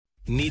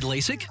Need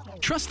LASIK?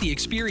 Trust the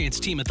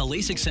experienced team at the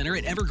LASIK Center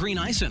at Evergreen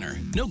Eye Center.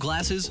 No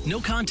glasses, no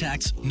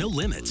contacts, no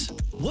limits.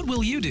 What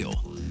will you do?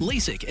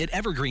 LASIK at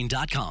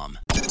evergreen.com.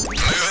 Moving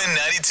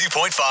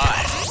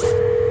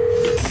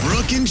 92.5.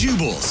 Brooke and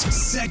Jubal's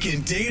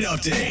second date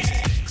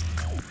update.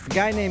 A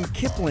guy named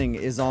Kipling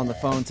is on the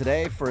phone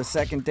today for a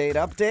second date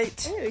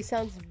update. Ew, he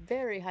sounds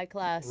very high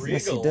class.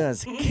 Yes, he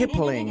does.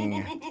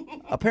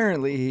 Kipling.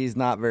 Apparently, he's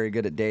not very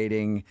good at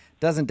dating,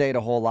 doesn't date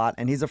a whole lot,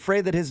 and he's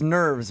afraid that his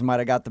nerves might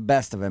have got the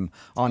best of him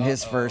on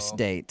his first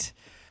date.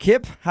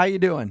 Kip, how you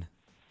doing?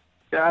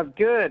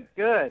 Good.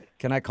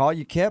 Can I call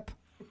you Kip?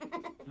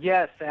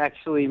 Yes,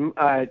 actually,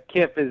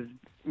 Kip is.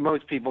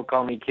 Most people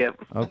call me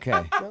Kip.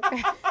 Okay.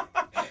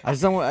 I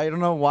don't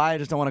know why. I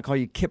just don't want to call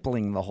you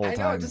Kipling the whole time.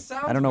 I know, it just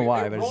sounds I don't know weird.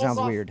 why, It but it rolls sounds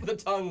off weird. The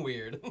tongue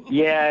weird.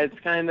 Yeah, it's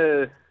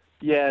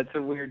it's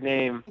a weird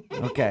name.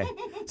 Okay.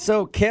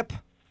 So, Kip,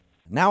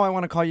 now I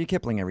want to call you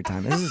Kipling every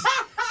time. This is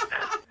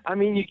I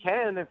mean, you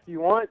can if you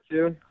want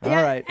to. all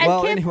right. And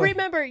Well, Kip, anyway.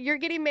 remember, you're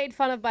getting made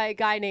fun of by a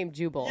guy named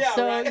Jubal. Yeah,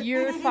 so right.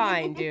 you're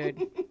fine,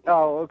 dude.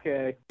 Oh,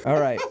 okay. All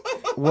right.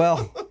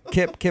 Well,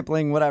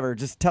 Kipling, whatever.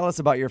 Just tell us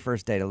about your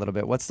first date a little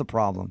bit. What's the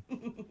problem?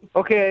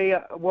 Okay,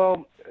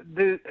 well,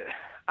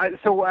 I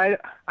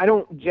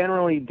don't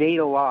generally date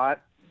a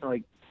lot,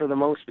 like, for the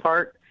most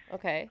part.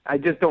 Okay. I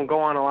just don't go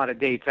on a lot of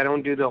dates. I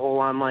don't do the whole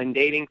online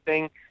dating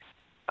thing,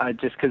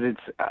 just because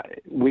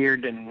it's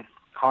weird and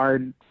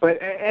hard. But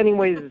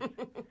anyways,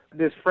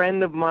 this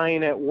friend of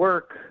mine at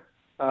work,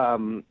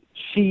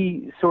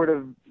 she sort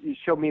of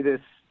showed me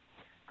this,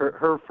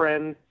 her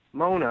friend,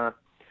 Mona.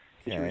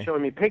 She was Okay.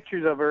 showing me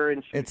pictures of her,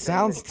 and she It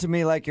sounds to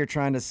me like you're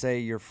trying to say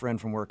your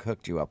friend from work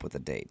hooked you up with a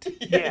date.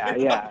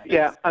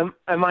 Yeah.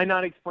 Am I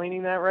not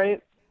explaining that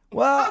right?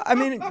 Well, I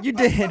mean, you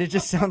did. It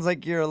just sounds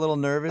like you're a little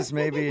nervous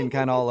maybe and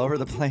kind of all over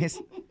the place.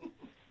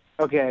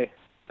 Okay,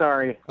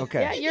 sorry.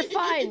 Okay. Yeah, you're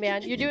fine,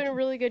 man. You're doing a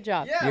really good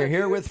job. Yeah, You're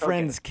here dude. with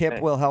friends. Kip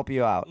Okay. will help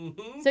you out.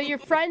 So your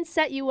friend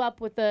set you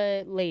up with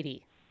a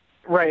lady.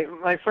 Right.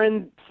 My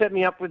friend set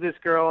me up with this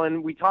girl,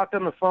 and we talked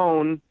on the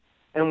phone,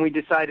 and we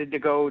decided to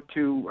go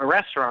to a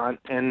restaurant.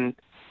 And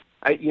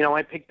I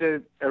picked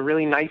a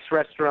really nice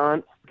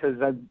restaurant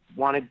because I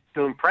wanted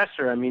to impress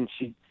her. I mean,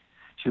 she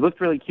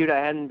looked really cute. I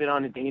hadn't been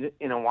on a date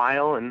in a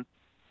while, and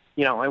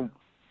I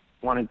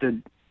wanted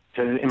to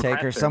impress Take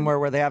her somewhere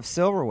where they have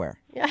silverware.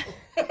 Yeah.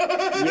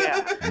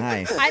 Yeah.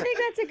 Nice. I think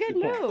that's a good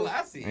move.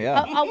 Classy.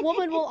 Yeah. A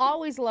woman will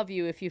always love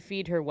you if you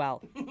feed her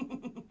well.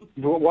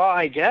 Well,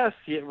 I guess,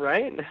 yeah,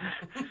 right?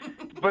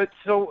 But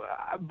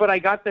I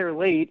got there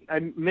late. I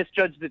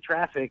misjudged the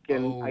traffic,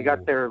 and I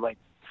got there like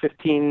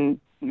 15,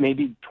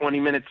 maybe 20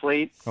 minutes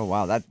late. Oh,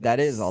 wow. That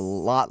is a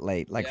lot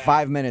late. Like Yeah.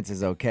 5 minutes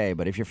is okay,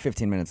 but if you're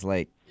 15 minutes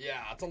late. Yeah,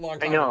 it's a long I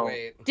time know. to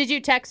wait. Did you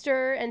text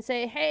her and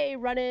say, hey,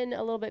 run in a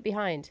little bit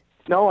behind?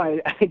 No, I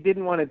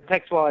didn't want to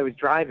text while I was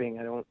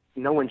driving.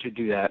 No one should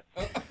do that.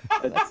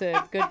 That's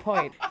a good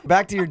point.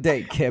 Back to your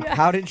date, Kip.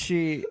 How did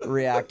she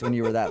react when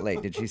you were that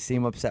late? Did she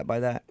seem upset by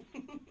that?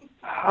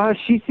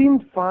 She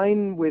seemed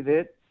fine with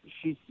it.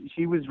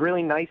 She was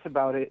really nice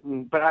about it,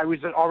 but I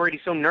was already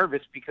so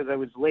nervous because I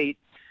was late.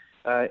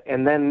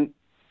 And then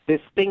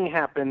this thing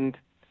happened.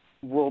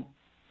 Well,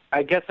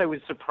 I guess I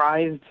was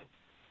surprised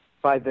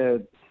by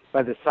the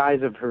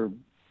size of her.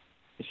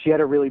 She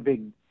had a really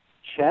big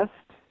chest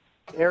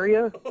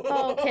area.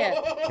 Oh, Kip.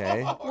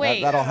 Okay.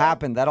 Wait. That'll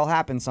happen. That'll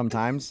happen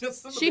sometimes.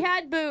 She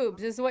had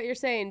boobs, is what you're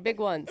saying. Big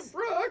ones.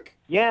 Brooke.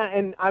 Yeah,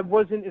 and I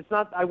wasn't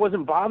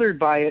bothered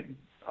by it,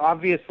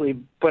 obviously,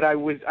 but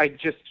I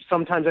just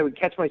sometimes I would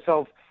catch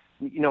myself,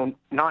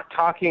 not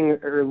talking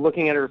or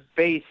looking at her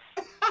face,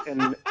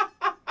 and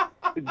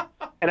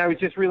I was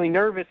just really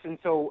nervous, and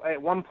so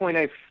at one point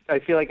I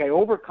feel like I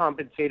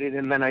overcompensated,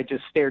 and then I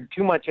just stared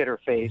too much at her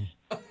face.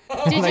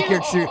 Did Like you?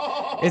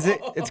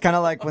 it's kind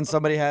of like when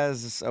somebody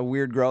has a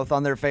weird growth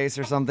on their face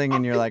or something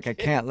and you're like, I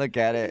can't look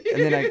at it.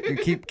 And then you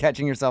keep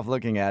catching yourself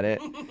looking at it.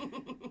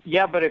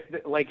 Yeah, but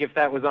if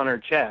that was on her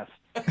chest.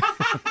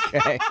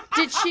 Okay.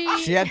 Did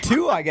She had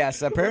two, I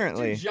guess,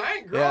 apparently.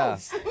 Giant Yeah.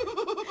 growths.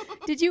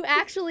 Did you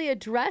actually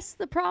address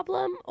the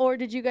problem, or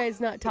did you guys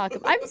not talk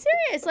about? I'm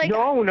serious. Like,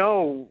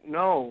 No.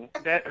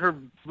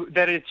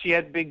 She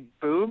had big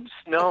boobs?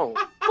 No.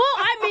 well,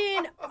 I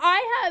mean,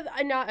 I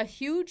have not a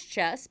huge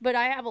chest, but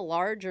I have a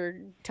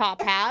larger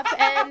top half,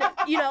 and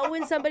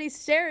when somebody's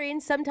staring,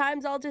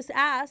 sometimes I'll just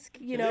ask,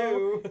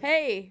 Ew.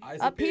 hey, Eyes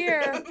up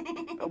here.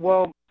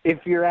 Well,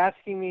 if you're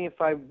asking me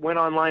if I went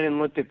online and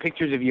looked at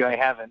pictures of you, I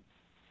haven't.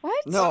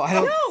 What? No, I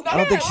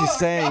don't think she's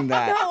saying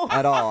that No.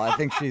 at all. I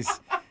think she's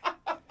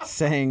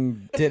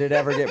saying, did it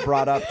ever get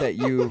brought up that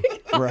you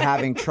were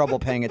having trouble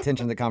paying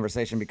attention to the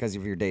conversation because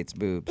of your date's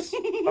boobs?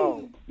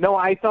 Oh. No,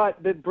 I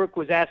thought that Brooke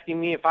was asking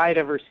me if I'd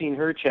ever seen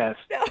her chest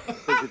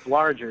because it's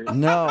larger.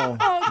 No.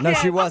 No, Okay.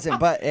 she wasn't.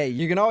 But, hey,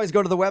 you can always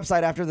go to the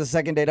website after the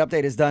second date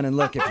update is done and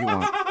look if you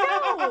want.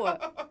 No.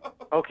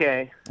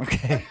 Okay.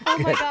 Okay. Oh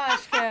my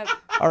gosh, Kev.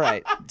 All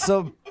right.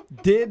 So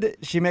did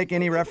she make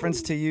any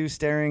reference to you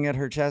staring at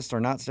her chest or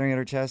not staring at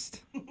her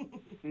chest?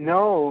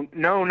 No,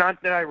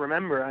 not that I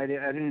remember. I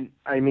didn't.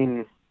 I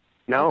mean,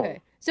 no. Okay.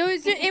 So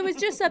it was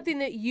just something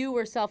that you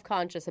were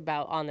self-conscious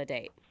about on the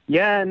date.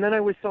 Yeah, and then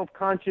I was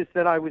self-conscious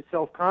that I was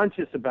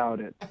self-conscious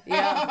about it.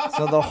 Yeah.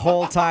 So the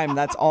whole time,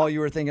 that's all you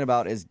were thinking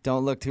about is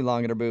don't look too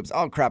long at her boobs.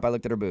 Oh, crap, I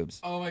looked at her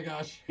boobs. Oh my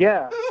gosh.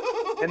 Yeah.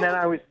 And then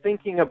I was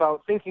thinking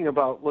about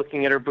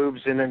looking at her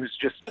boobs, and it was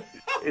just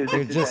It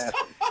was just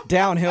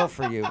downhill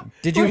for you.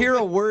 Did you hear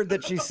a word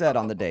that she said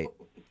on the date?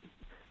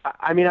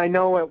 I mean, I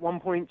know at one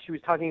point she was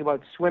talking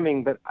about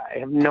swimming, but I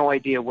have no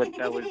idea what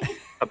that was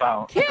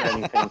about or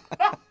anything.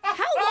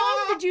 How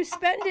long did you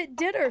spend at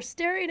dinner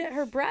staring at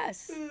her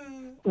breasts?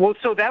 Well,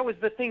 so that was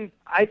the thing.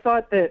 I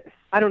thought that,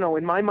 I don't know,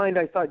 in my mind,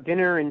 I thought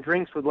dinner and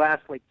drinks would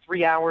last like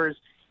 3 hours,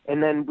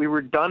 and then we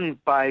were done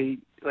by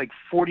like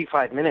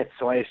 45 minutes.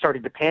 So I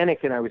started to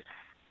panic, and I was,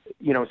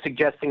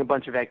 suggesting a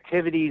bunch of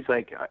activities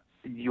like,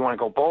 do you want to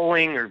go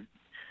bowling? Or,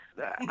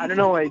 I don't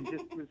know, I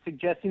just was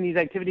suggesting these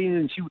activities,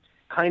 and she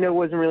kind of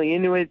wasn't really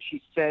into it.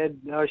 She said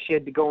she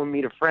had to go and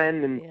meet a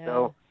friend, and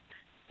so,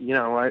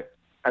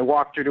 I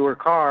walked her to her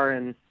car,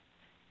 and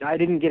I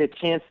didn't get a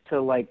chance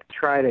to like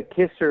try to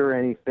kiss her or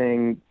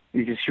anything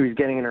because she was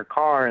getting in her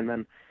car,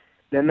 and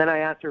then I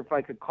asked her if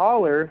I could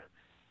call her,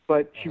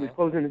 but she was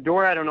closing the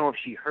door. I don't know if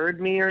she heard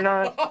me or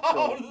not.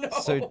 Oh no.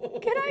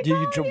 So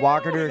do you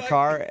walk her to her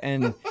car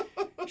and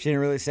she didn't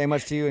really say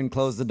much to you and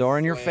close the door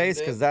in your face?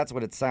 Because that's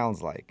what it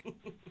sounds like.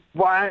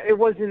 Well, it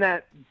wasn't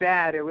that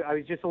bad. I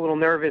was just a little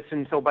nervous,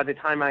 and so by the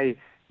time I,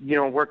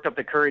 worked up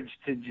the courage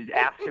to just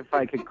ask if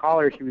I could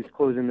call her, she was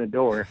closing the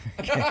door.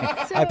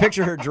 I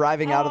picture her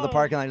driving out of the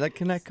parking lot. Like,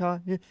 can I call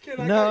you?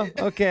 No?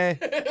 Okay.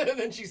 And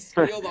then she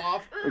squealed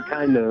off.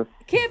 Kind of.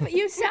 Kip,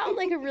 you sound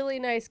like a really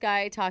nice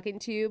guy talking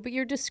to you, but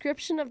your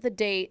description of the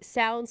date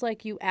sounds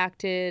like you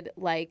acted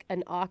like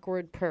an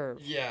awkward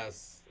perv.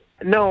 Yes.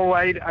 No,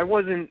 I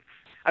wasn't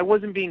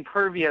being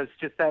pervious.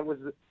 Just that was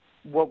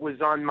what was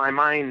on my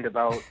mind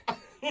about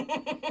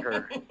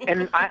her.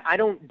 And I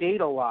don't date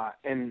a lot,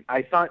 and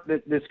I thought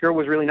that this girl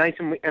was really nice,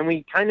 and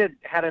we kind of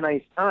had a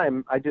nice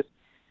time. I just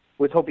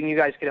was hoping you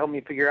guys could help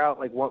me figure out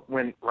like what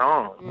went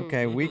wrong.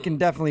 Okay, we can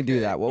definitely do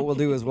that. What we'll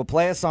do is we'll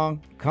play a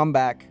song, come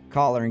back,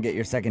 call her, and get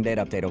your second date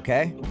update,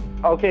 okay?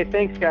 Okay,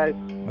 thanks, guys.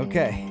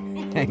 Okay,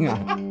 hang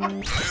on.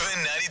 Moving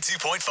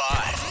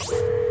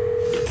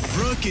 92.5.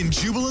 Brooke and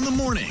Jubal in the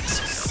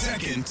mornings.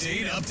 Second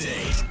date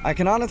update. I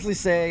can honestly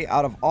say,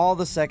 out of all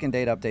the second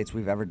date updates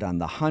we've ever done,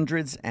 the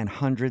hundreds and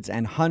hundreds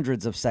and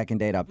hundreds of second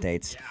date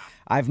updates,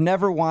 I've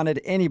never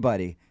wanted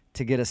anybody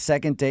to get a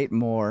second date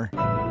more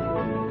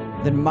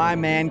than my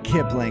man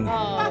Kipling,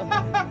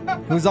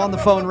 who's on the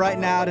phone right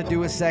now to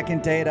do a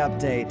second date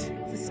update.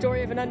 It's the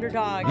story of an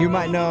underdog. You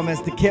might know him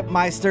as the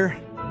Kipmeister,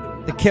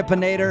 the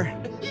Kippinator,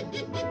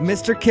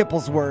 Mr.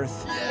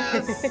 Kipplesworth.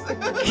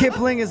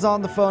 Kipling is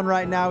on the phone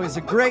right now. He's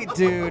a great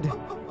dude,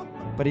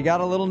 but he got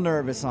a little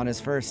nervous on his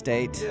first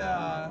date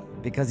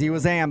because he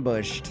was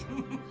ambushed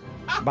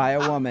by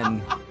a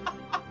woman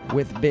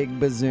with big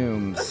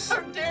bazooms.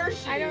 How dare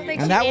she? I don't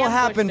think And she that will ambushed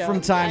happen him.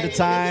 from time to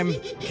time.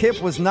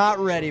 Kip was not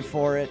ready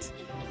for it.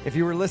 If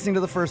you were listening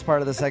to the first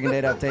part of the second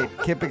date update,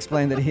 Kip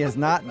explained that he has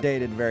not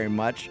dated very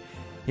much.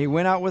 He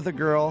went out with a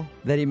girl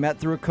that he met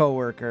through a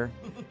coworker,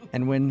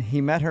 and when he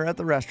met her at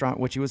the restaurant,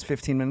 which he was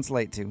 15 minutes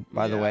late to,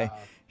 by the way,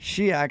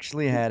 she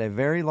actually had a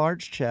very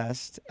large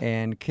chest,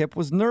 and Kip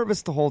was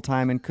nervous the whole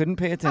time and couldn't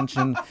pay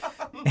attention,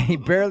 and he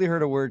barely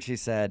heard a word she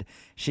said.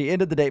 She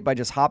ended the date by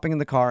just hopping in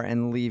the car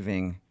and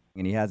leaving,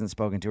 and he hasn't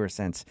spoken to her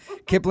since.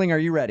 Kipling, are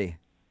you ready?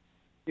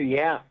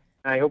 Yeah.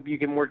 I hope you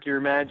can work your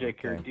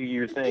magic or do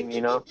your thing,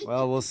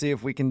 Well, we'll see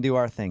if we can do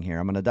our thing here.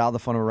 I'm going to dial the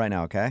phone over right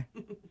now, okay?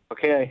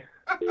 Okay.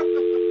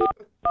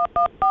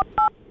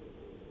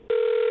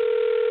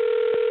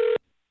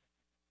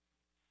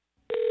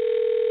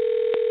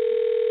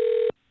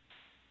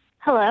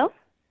 Hello?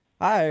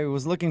 I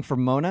was looking for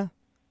Mona.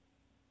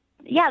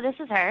 Yeah, this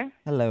is her.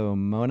 Hello,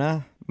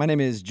 Mona. My name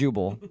is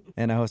Jubal,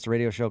 and I host a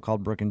radio show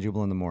called Brooke and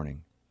Jubal in the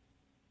Morning.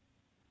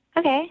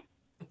 Okay.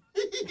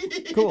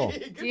 Cool.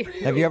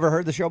 Have you ever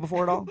heard the show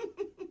before at all?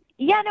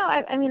 Yeah, no,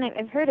 I mean,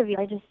 I've heard of you.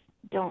 I just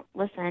don't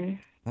listen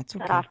That's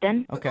okay. that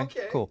often. Okay,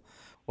 cool.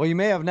 Well, you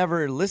may have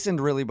never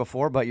listened really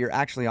before, but you're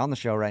actually on the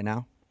show right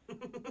now.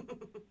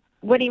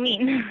 What do you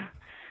mean?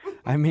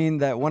 I mean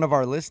that one of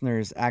our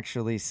listeners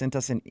actually sent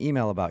us an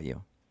email about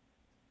you.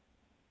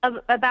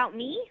 About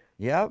me?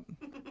 Yep.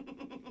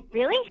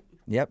 Really?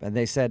 Yep, and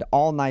they said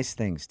all nice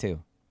things,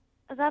 too.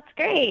 That's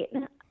great.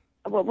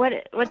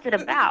 What's it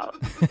about?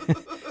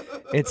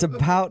 It's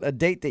about a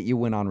date that you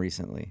went on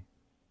recently.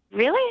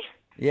 Really?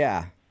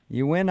 Yeah,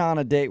 you went on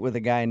a date with a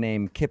guy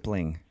named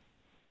Kipling.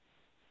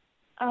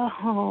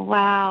 Oh,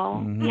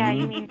 wow. Mm-hmm. Yeah,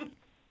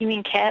 you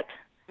mean Kip?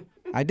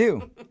 I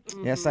do.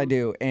 Yes, I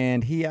do.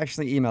 And he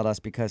actually emailed us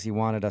because he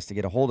wanted us to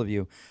get a hold of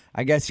you.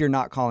 I guess you're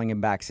not calling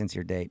him back since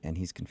your date, and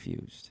he's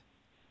confused.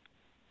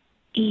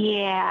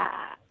 Yeah.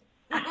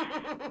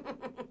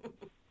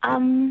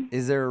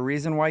 Is there a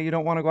reason why you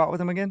don't want to go out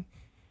with him again?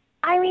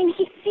 I mean,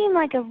 he seemed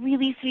like a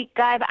really sweet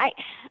guy, but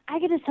I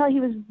could just tell he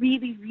was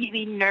really,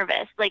 really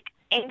nervous, like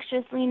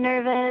anxiously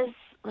nervous,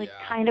 like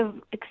kind of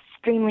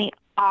extremely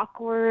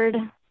awkward.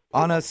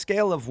 On a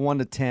scale of 1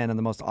 to 10 and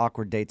the most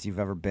awkward dates you've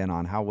ever been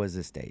on, how was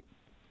this date?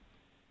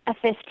 A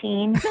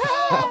 15.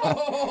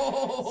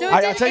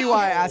 I'll tell you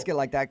why I ask it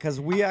like that, because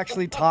we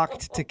actually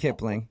talked to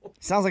Kipling.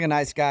 Sounds like a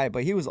nice guy,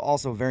 but he was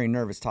also very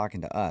nervous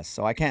talking to us,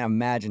 so I can't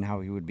imagine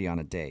how he would be on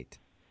a date.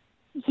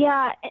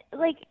 Yeah,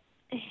 like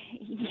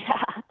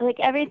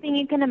everything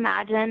you can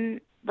imagine,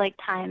 like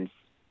times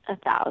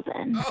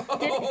 1,000.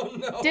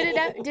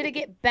 Did it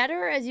get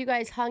better as you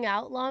guys hung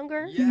out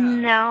longer? Yeah.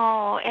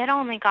 No, it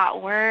only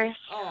got worse.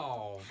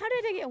 Oh. How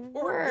did it get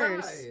Poor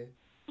worse? guy.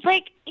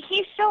 Like,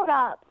 he showed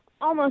up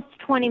almost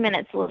 20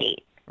 minutes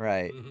late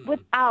Right.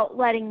 without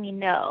letting me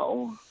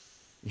know.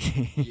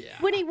 Yeah.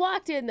 When he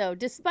walked in, though,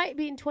 despite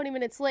being 20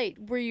 minutes late,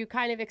 were you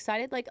kind of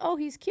excited? Like, oh,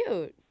 he's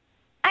cute.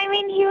 I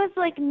mean, he was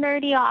like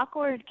nerdy,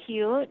 awkward,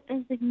 cute. I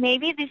was like,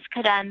 maybe this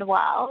could end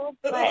well.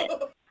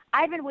 But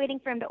I'd been waiting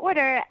for him to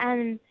order,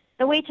 and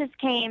the waitress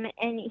came,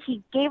 and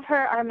he gave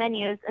her our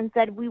menus and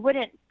said we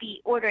wouldn't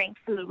be ordering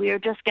food. We were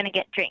just going to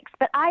get drinks.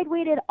 But I'd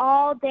waited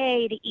all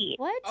day to eat.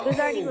 What? It was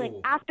already like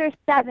Oh. after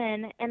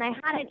 7, and I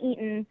hadn't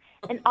eaten,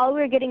 and all we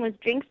were getting was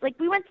drinks. Like,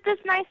 we went to this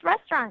nice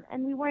restaurant,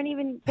 and we weren't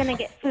even going to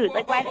get food.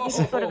 Like, why didn't we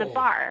just go to the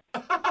bar?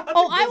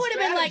 Oh, I Good would have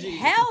been like, strategy.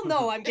 hell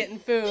no, I'm getting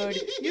food.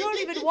 You don't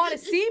even want to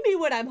see me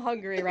when I'm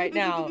hungry right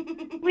now.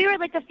 We were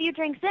like a few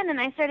drinks in, and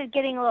I started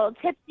getting a little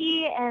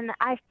tipsy, and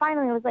I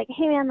finally was like,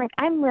 hey man, like,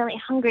 I'm really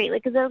hungry,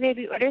 like, is it okay if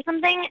we order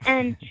something?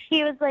 And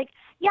he was like,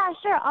 yeah,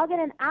 sure, I'll get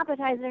an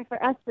appetizer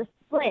for us to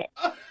split.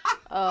 Oh,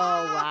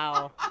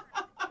 wow.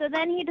 So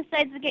then he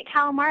decides to get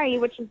calamari,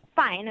 which is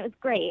fine, it was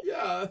great.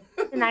 Yeah.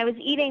 And I was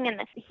eating,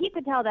 and he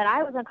could tell that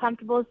I was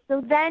uncomfortable,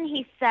 so then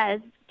he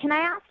says, can I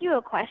ask you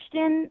a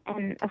question?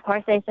 And of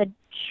course I said,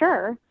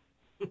 sure.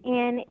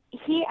 And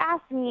he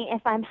asked me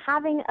if I'm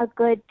having a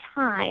good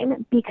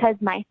time because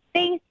my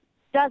face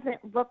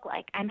doesn't look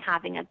like I'm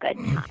having a good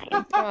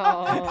time.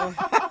 Oh.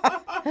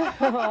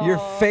 Your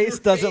face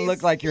doesn't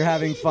look like you're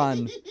having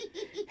fun.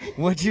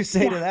 What'd you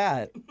say to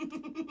that?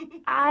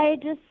 I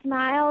just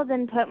smiled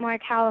and put more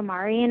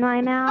calamari in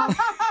my mouth.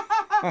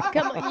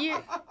 Come on,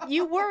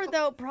 you were,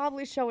 though,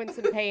 probably showing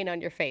some pain on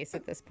your face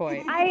at this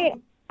point. I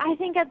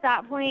think at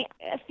that point,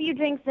 a few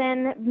drinks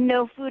in,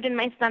 no food in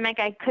my stomach,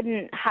 I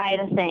couldn't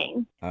hide a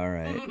thing. All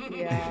right.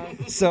 Yeah.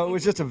 So it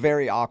was just a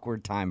very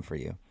awkward time for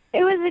you.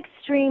 It was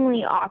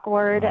extremely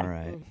awkward. All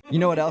right. You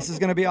know what else is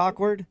going to be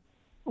awkward?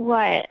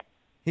 What?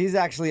 He's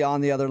actually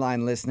on the other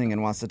line listening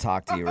and wants to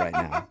talk to you right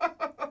now.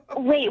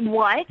 Wait,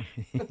 what?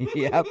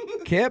 Yep.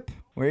 Kip,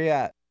 where you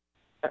at?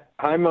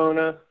 Hi,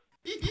 Mona.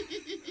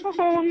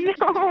 Oh,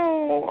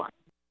 no.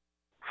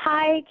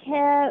 Hi,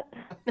 Kip.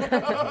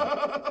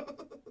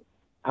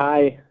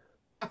 Hi.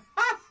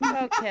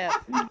 Okay.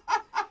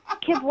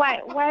 Kip, why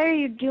are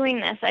you doing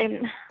this?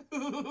 I'm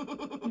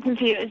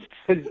confused.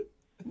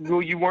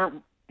 Well, you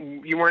weren't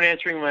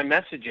answering my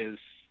messages.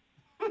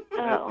 I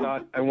Oh.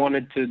 thought I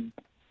wanted to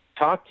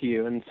talk to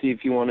you and see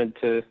if you wanted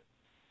to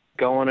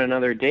go on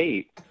another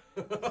date.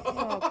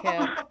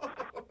 Okay.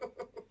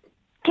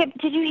 Kip,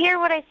 did you hear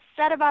what I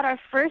said about our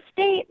first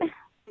date?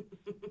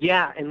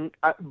 Yeah, and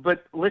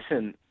but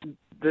listen,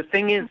 the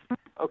thing is,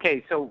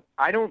 okay, so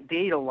I don't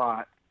date a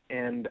lot,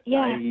 and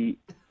Yeah.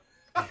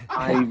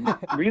 I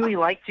really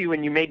liked you,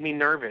 and you made me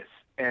nervous,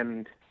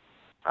 and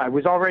I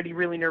was already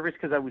really nervous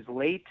because I was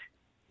late,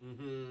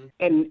 and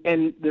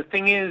the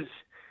thing is,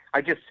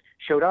 I just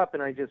showed up,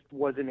 and I just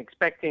wasn't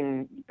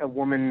expecting a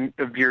woman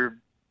of your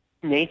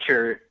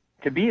nature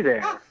to be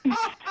there.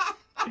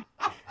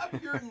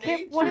 Your Kip,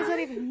 nature. what does that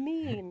even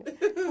mean?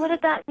 What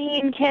did that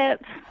mean,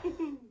 Kip?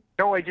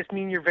 No, I just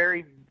mean you're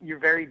very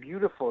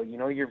beautiful. You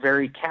know, you're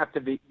very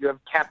You have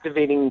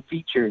captivating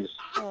features.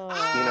 Oh.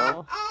 You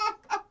know?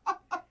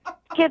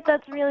 Kip,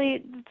 that's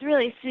really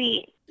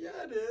sweet. Yeah,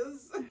 it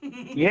is.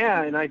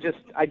 Yeah, and I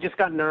just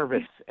got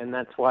nervous, and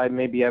that's why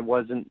maybe I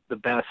wasn't the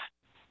best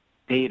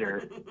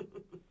dater.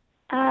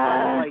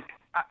 I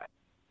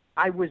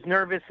was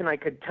nervous, and I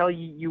could tell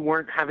you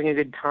weren't having a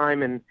good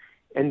time, and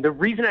the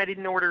reason I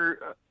didn't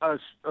order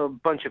a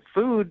bunch of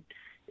food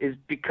is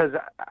because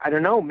I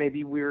don't know,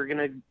 maybe we were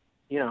gonna,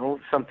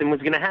 something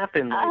was gonna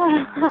happen.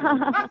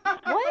 What?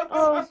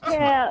 Oh,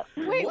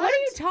 Kip. Wait, what are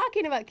you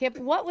talking about, Kip?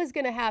 What was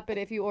going to happen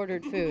if you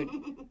ordered food?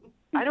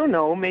 I don't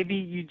know. Maybe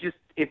you just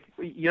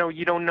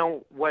you don't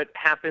know what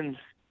happens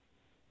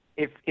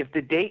if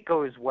the date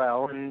goes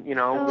well, and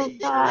Oh,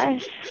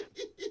 gosh.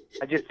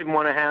 I just didn't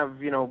want to have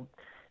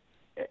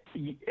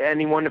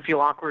anyone to feel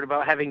awkward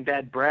about having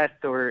bad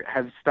breath or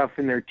have stuff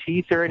in their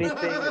teeth or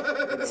anything.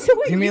 So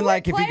wait, You mean were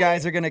like if you planning-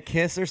 guys are going to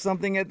kiss or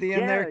something at the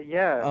end there?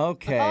 Yeah.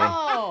 Okay.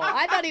 Oh,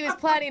 I thought he was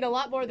planning a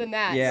lot more than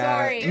that. Yeah,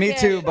 Sorry. me Kip.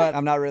 too, but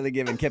I'm not really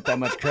giving Kip that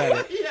much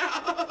credit.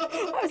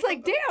 I was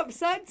like, damn,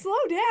 son, slow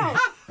down.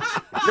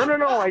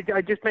 No.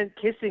 I just meant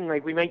kissing.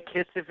 Like, we might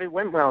kiss if it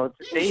went well.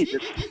 It's a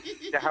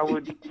date. How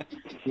would,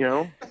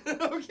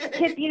 Okay.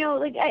 Kip,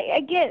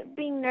 I get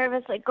being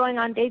nervous, like going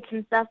on dates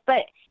and stuff,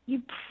 but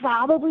you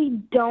probably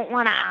don't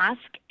want to ask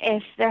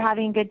if they're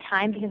having a good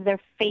time because their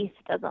face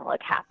doesn't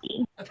look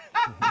happy.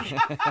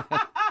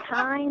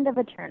 Kind of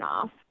a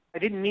turnoff. I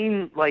didn't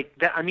mean like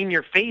that. I mean,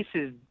 your face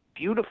is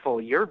beautiful.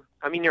 Your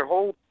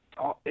whole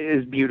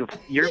is beautiful.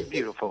 You're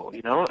beautiful,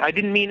 you know? I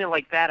didn't mean it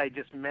like that. I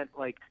just meant,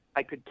 like,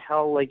 I could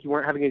tell, like, you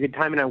weren't having a good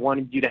time, and I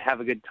wanted you to have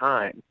a good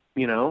time,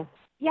 you know?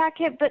 Yeah,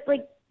 Kip, but,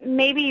 like,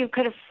 maybe you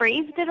could have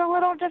phrased it a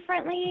little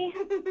differently.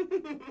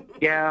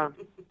 Yeah.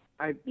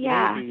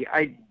 Yeah.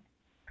 Maybe.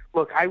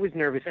 Look, I was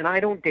nervous, and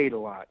I don't date a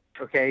lot,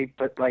 okay?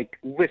 But, like,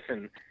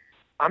 listen,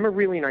 I'm a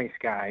really nice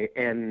guy,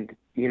 and,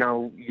 you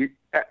know,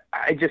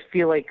 I just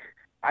feel like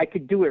I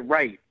could do it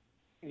right,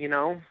 you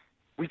know?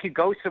 We could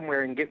go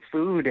somewhere and get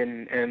food,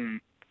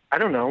 and I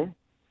don't know.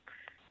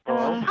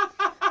 Mona,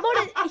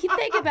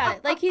 think about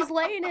it. Like, he's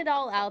laying it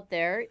all out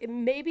there.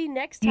 Maybe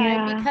next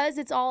time, because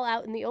it's all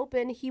out in the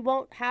open, he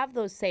won't have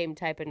those same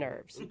type of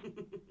nerves.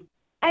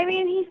 I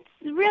mean, he's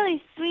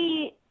really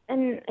sweet,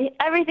 and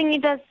everything he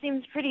does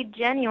seems pretty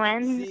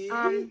genuine.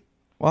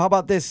 Well, how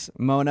about this,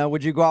 Mona?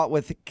 Would you go out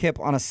with Kip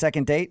on a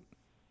second date?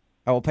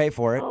 I will pay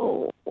for it.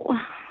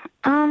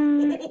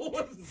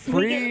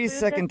 Free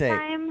second date.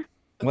 Time?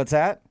 What's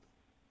that?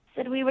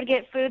 Said we would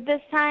get food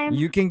this time.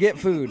 You can get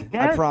food.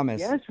 I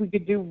promise. Yes, we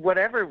could do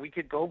whatever. We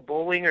could go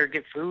bowling or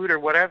get food or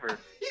whatever.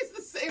 He's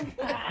the same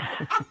way.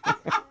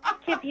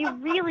 Kip, you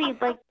really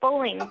like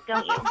bowling,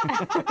 don't you?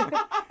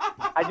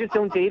 I just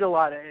don't date a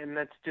lot, and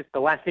that's just the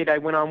last date I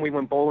went on. We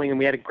went bowling, and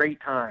we had a great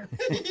time.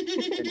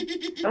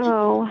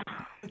 Oh.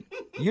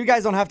 You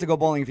guys don't have to go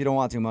bowling if you don't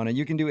want to, Mona.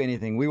 You can do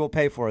anything. We will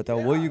pay for it,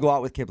 though. Will you go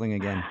out with Kipling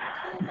again?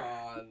 Come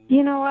on.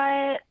 You know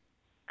what?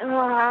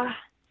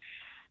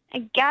 I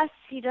guess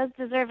he does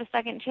deserve a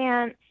second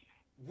chance.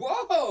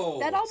 Whoa.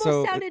 That almost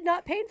So- sounded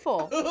not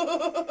painful.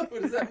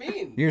 What does that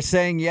mean? You're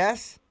saying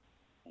yes?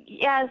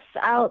 Yes,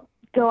 I'll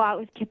go out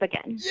with Kip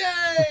again.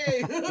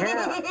 Yay!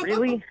 Yeah,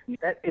 really?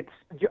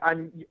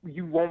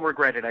 You won't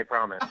regret it, I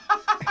promise.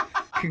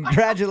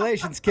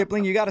 Congratulations,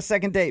 Kipling. You got a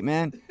second date,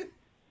 man.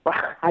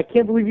 I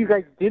can't believe you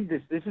guys did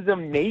this. This is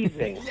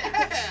amazing.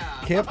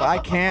 Kip, I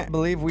can't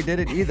believe we did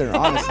it either,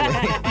 honestly.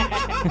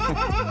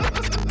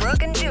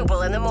 Brooke and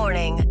Jubal in the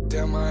morning.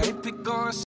 Damn, I ain't pick on